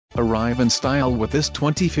Arrive in style with this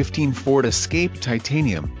 2015 Ford Escape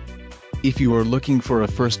Titanium. If you are looking for a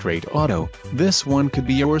first-rate auto, this one could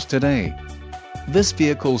be yours today. This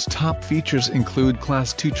vehicle's top features include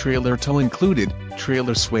Class 2 trailer tow included,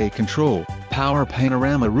 trailer sway control, power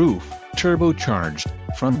panorama roof, turbocharged,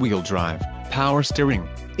 front-wheel drive, power steering,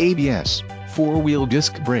 ABS, four-wheel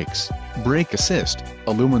disc brakes, brake assist,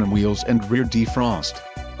 aluminum wheels and rear defrost.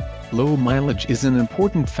 Low mileage is an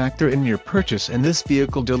important factor in your purchase, and this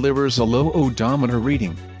vehicle delivers a low odometer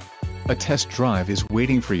reading. A test drive is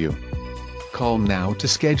waiting for you. Call now to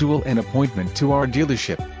schedule an appointment to our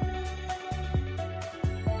dealership.